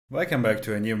Welcome back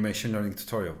to a new machine learning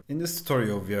tutorial. In this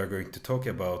tutorial, we are going to talk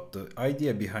about the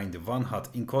idea behind the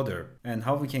one-hot encoder and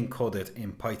how we can code it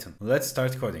in Python. Let's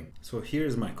start coding. So here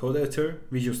is my code editor,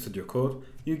 Visual Studio Code.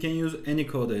 You can use any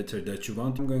code editor that you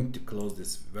want. I'm going to close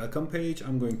this welcome page.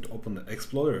 I'm going to open the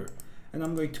Explorer and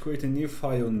I'm going to create a new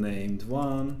file named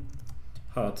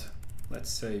one-hot, let's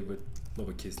say with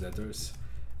lowercase letters,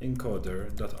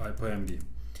 encoder.ipynb.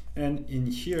 And in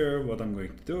here, what I'm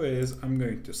going to do is I'm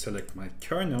going to select my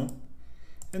kernel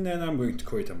and then I'm going to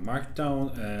create a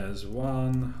markdown as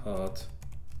one-hot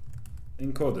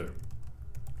encoder.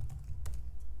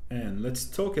 And let's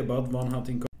talk about one-hot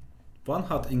encoding.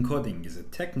 One-hot encoding is a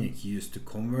technique used to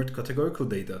convert categorical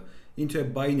data into a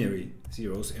binary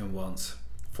zeros and ones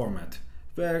format,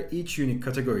 where each unique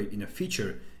category in a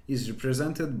feature is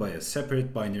represented by a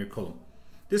separate binary column.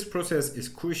 This process is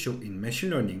crucial in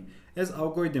machine learning as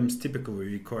algorithms typically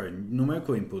require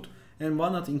numerical input, and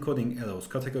one-hot encoding allows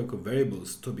categorical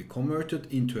variables to be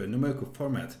converted into a numerical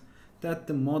format that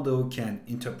the model can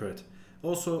interpret.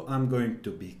 Also, I'm going to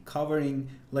be covering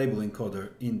label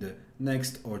encoder in the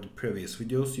next or the previous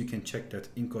videos. You can check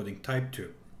that encoding type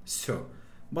too. So,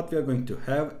 what we are going to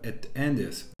have at the end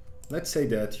is, let's say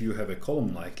that you have a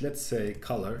column like, let's say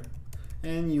color,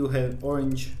 and you have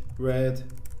orange, red,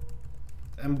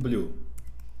 and blue.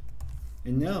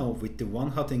 And now with the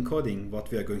one-hot encoding, what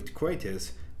we are going to create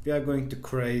is, we are going to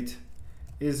create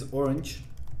is orange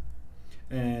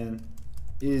and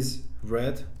is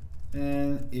red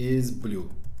and is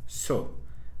blue. So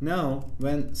now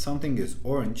when something is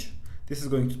orange, this is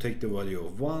going to take the value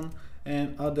of 1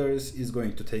 and others is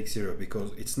going to take 0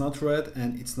 because it's not red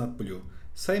and it's not blue.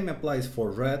 Same applies for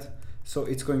red, so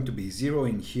it's going to be 0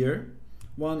 in here,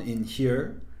 1 in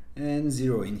here and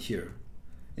 0 in here.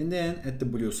 And then at the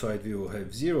blue side we will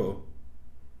have 0,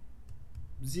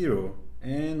 0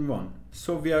 and 1.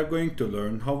 So we are going to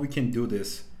learn how we can do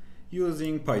this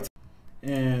using Python.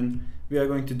 And we are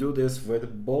going to do this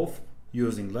with both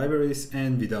using libraries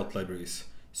and without libraries.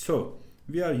 So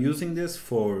we are using this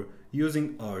for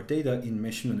using our data in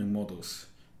machine learning models.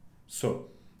 So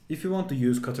if you want to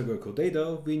use categorical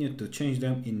data, we need to change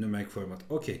them in numeric format.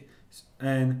 Okay,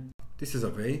 and this is a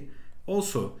way.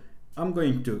 Also, I'm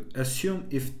going to assume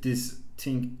if this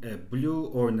thing blue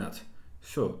or not.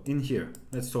 So in here,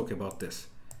 let's talk about this.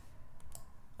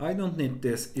 I don't need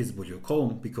this is blue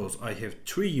column because I have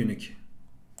 3 unique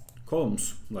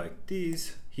columns like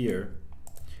these here.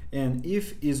 And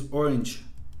if is orange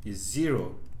is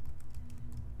 0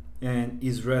 and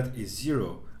is red is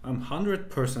 0, I'm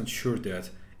 100% sure that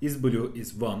is blue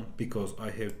is 1 because I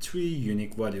have 3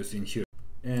 unique values in here.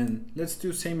 And let's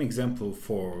do same example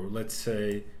for, let's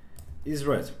say, is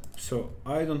red. So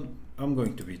I'm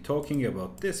going to be talking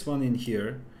about this one in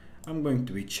here. I'm going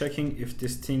to be checking if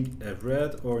this thing is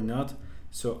red or not.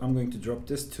 So I'm going to drop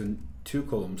this to 2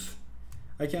 columns.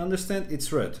 I can understand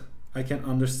it's red, I can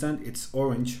understand it's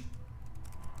orange,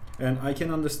 and I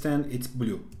can understand it's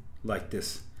blue like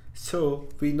this. So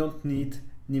we don't need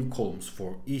new columns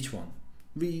for each one.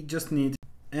 We just need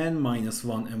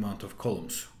n-1 amount of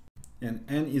columns, and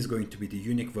n is going to be the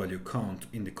unique value count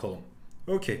in the column.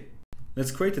 Okay.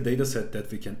 Let's create a dataset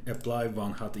that we can apply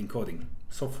one-hot encoding.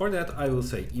 So for that, I will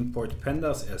say import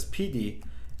pandas as PD,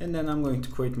 and then I'm going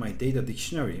to create my data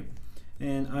dictionary,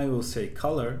 and I will say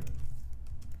color,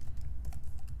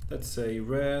 let's say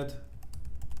red,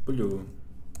 blue,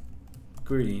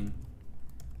 green,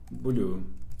 blue,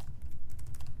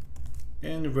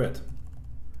 and red.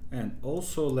 And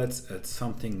also let's add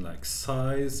something like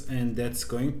size, and that's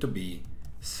going to be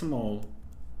small,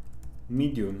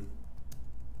 medium,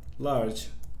 large,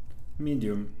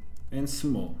 medium, and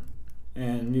small.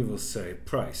 And we will say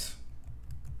price.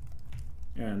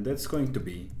 And that's going to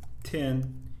be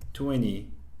 10,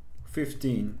 20,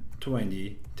 15,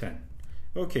 20, 10.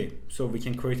 Okay, so we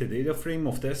can create a data frame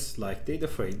of this, like data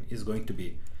frame is going to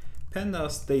be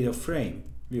pandas data frame.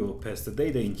 We will pass the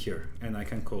data in here, and I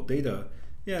can call data.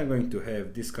 We are going to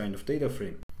have this kind of data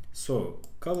frame. So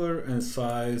color and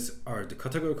size are the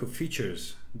categorical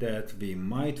features that we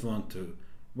might want to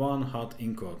one-hot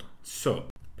encode. So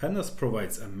pandas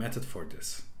provides a method for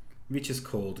this, which is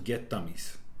called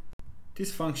getDummies.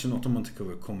 This function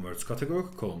automatically converts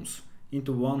categorical columns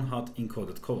into one-hot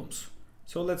encoded columns.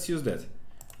 So let's use that.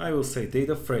 I will say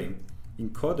data frame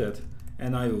encoded,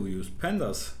 and I will use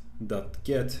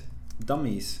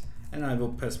pandas.getDummies, and I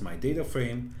will pass my data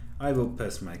frame. I will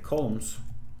pass my columns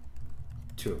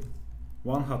to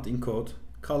one-hot encode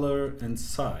color and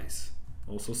size.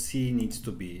 Also C needs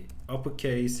to be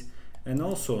uppercase, and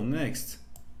also next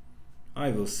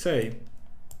I will say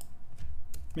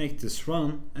make this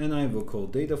run, and I will call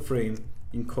data frame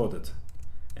encoded,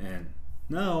 And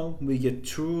now we get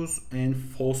trues and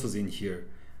falses in here.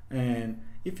 And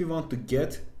if we want to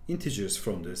get integers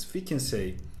from this, we can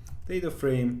say data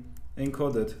frame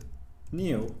encoded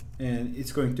new, and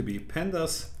it's going to be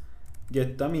pandas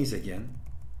get dummies again.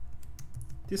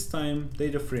 This time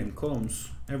data frame columns,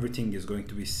 everything is going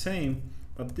to be same,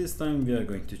 but this time we are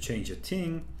going to change a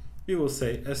thing. We will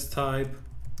say s type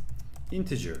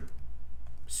integer.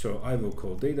 So I will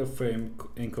call data frame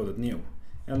encoded new,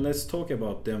 and let's talk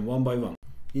about them one by one.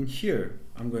 In here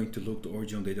I'm going to look the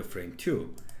original data frame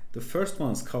too. The first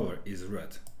one's color is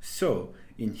red, so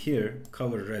in here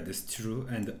color red is true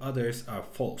and the others are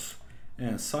false,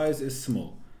 and size is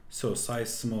small, so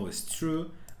size small is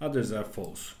true, others are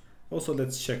false. Also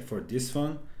let's check for this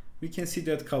one. We can see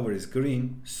that color is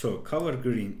green, so color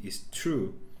green is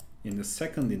true in the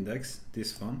second index,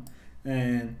 this one,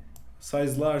 and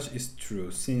size large is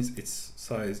true since its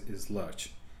size is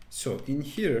large. So in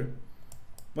here,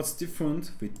 what's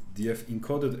different with df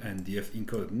encoded and df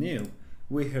encoded nil?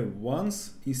 We have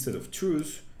ones instead of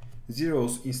trues,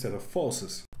 zeros instead of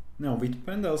falses. Now with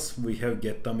pandas we have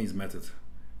get dummies method,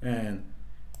 and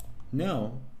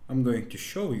now I'm going to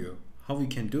show you how we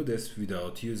can do this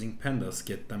without using pandas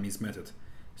get dummies method.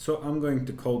 So I'm going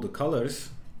to call the colors,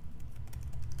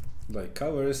 like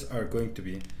colors are going to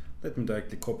be, let me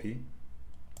directly copy,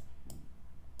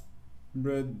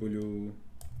 red, blue.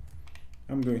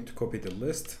 I'm going to copy the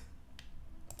list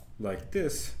like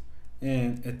this,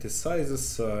 and at the sizes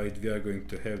side we are going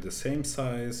to have the same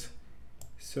size.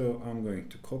 So I'm going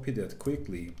to copy that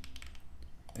quickly,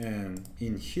 and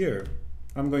in here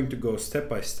I'm going to go step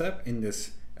by step in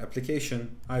this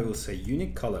application. I will say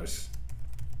unique colors,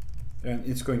 and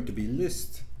it's going to be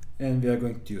list, and we are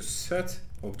going to use set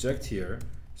object here.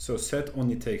 So set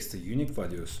only takes the unique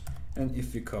values, and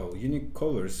if we call unique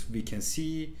colors we can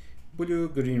see blue,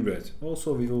 green, red.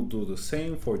 Also we will do the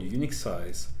same for the unique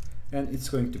size, and it's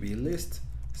going to be list,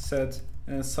 set,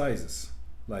 and sizes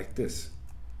like this.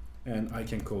 And I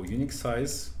can call unique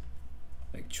size,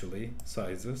 actually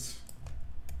sizes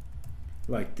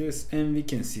like this, and we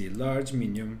can see large,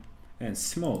 medium, and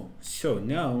small. So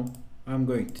now I'm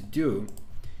going to do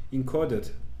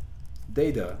encoded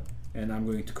data, and I'm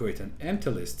going to create an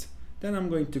empty list. Then I'm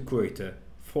going to create a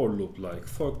for loop like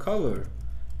for color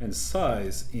and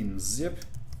size in zip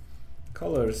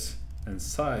colors and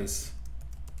size.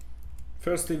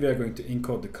 Firstly we are going to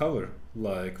encode the color,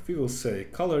 like we will say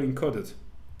color encoded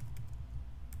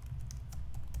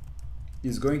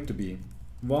is going to be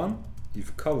 1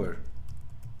 if color,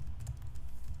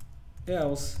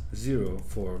 else 0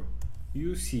 for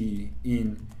UC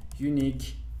in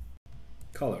unique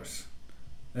colors.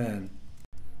 And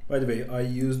by the way, I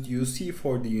used UC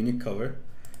for the unique color,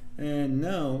 and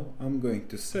now I'm going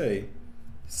to say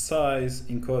size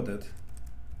encoded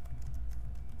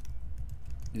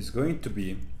is going to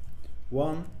be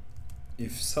 1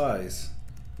 if size,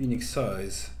 unique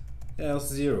size, else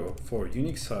 0 for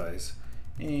unique size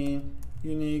and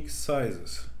unique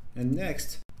sizes. And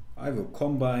next I will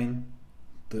combine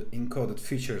the encoded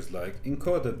features like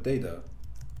encoded data,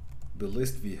 the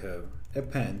list we have,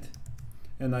 append,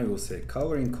 and I will say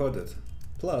color encoded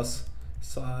plus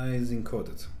size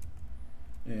encoded,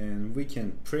 and we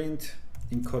can print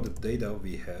encoded data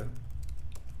we have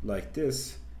like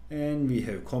this, and we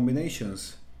have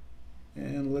combinations,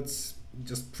 and let's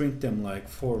just print them like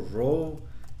for row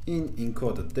in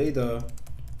encoded data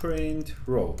print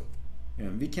row,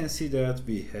 and we can see that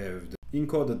we have the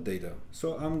encoded data.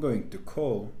 So I'm going to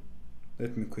call,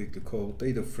 let me quickly call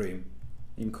data frame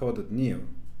encoded new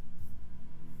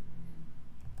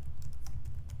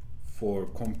for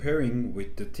comparing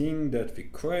with the thing that we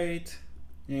create,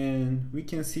 and we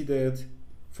can see that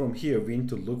from here we need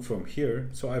to look from here.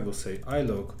 So I will say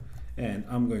ilog, and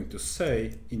I'm going to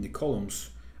say in the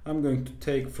columns I'm going to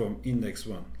take from index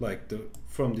 1, like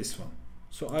from this one.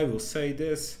 So I will say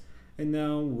this, and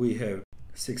now we have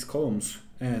 6 columns,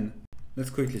 and let's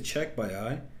quickly check by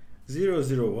eye. 0,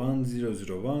 0, 1, 0,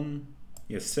 0, 1,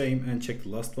 yes, same, and check the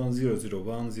last one. 0, 0,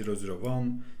 1, 0, 0,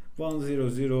 1, 1, 0,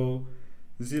 0,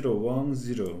 0, 1,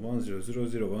 0, 1, 0, 0,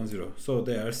 0, 1, 0. So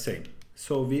they are same.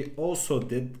 So we also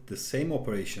did the same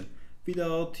operation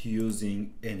without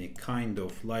using any kind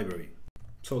of library.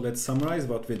 So let's summarize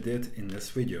what we did in this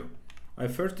video. I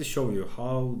first show you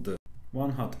how the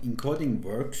one-hot encoding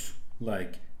works,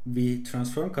 like we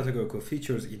transform categorical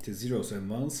features into zeros and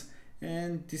ones,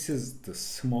 and this is the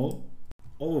small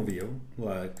overview,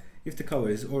 like if the color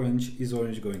is orange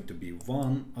going to be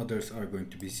 1, others are going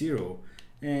to be 0.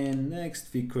 And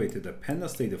next we created a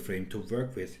pandas data frame to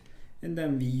work with, and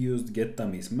then we used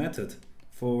getDummies method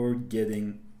for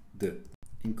getting the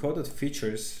encoded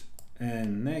features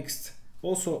And next,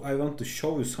 also I want to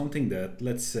show you something that,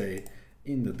 let's say,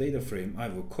 in the data frame I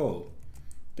will call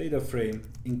data frame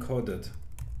encoded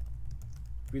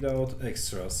without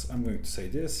extras. I'm going to say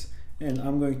this, and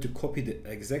I'm going to copy the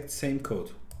exact same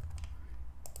code.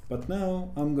 But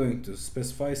now I'm going to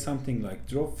specify something like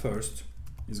drop first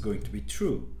is going to be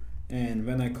true. And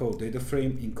when I call data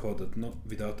frame encoded not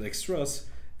without extras,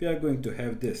 we are going to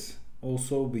have this.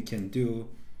 Also we can do,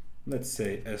 let's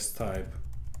say, as type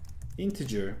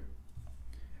integer,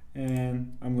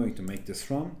 and I'm going to make this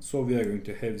run. So we are going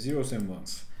to have zeros and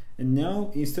ones. And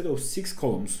now instead of 6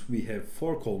 columns, we have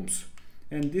 4 columns.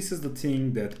 And this is the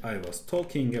thing that I was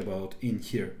talking about in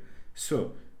here.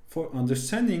 So for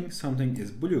understanding something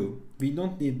is blue, we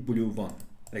don't need blue 1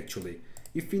 actually.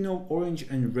 If we know orange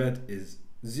and red is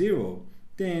 0,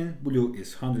 then blue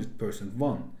is 100%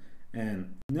 1.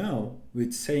 And now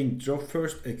with saying drop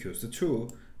first equals the true,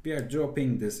 we are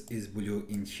dropping this is blue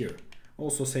in here.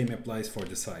 Also same applies for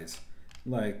the size.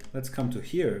 Like, let's come to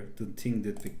here, the thing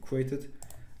that we created,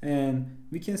 and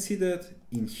we can see that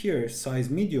in here size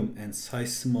medium and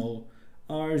size small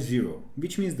are 0,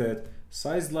 which means that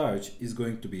size large is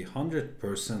going to be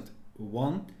 100%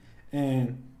 1,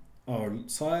 and our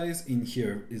size in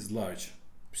here is large.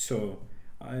 So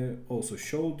I also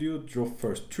showed you drop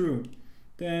first true.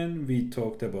 Then we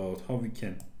talked about how we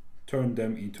can turn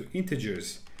them into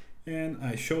integers, and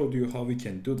I showed you how we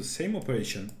can do the same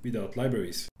operation without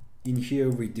libraries. In here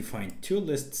we defined 2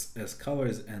 lists as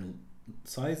colors and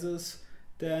sizes.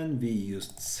 Then we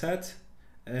used set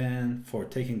and for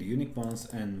taking the unique ones,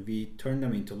 and we turn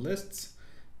them into lists.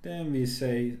 Then we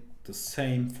say the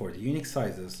same for the unique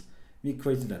sizes. We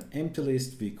created an empty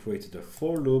list, we created a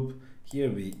for loop. Here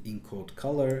we encode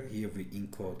color, here we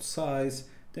encode size,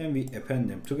 then we append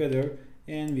them together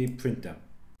and we print them.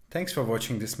 Thanks for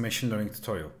watching this machine learning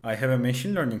tutorial. I have a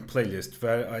machine learning playlist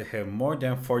where I have more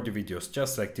than 40 videos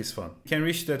just like this one. You can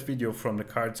reach that video from the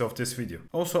cards of this video.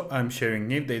 Also, I'm sharing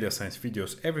new data science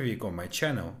videos every week on my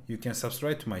channel. You can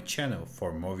subscribe to my channel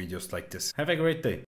for more videos like this. Have a great day.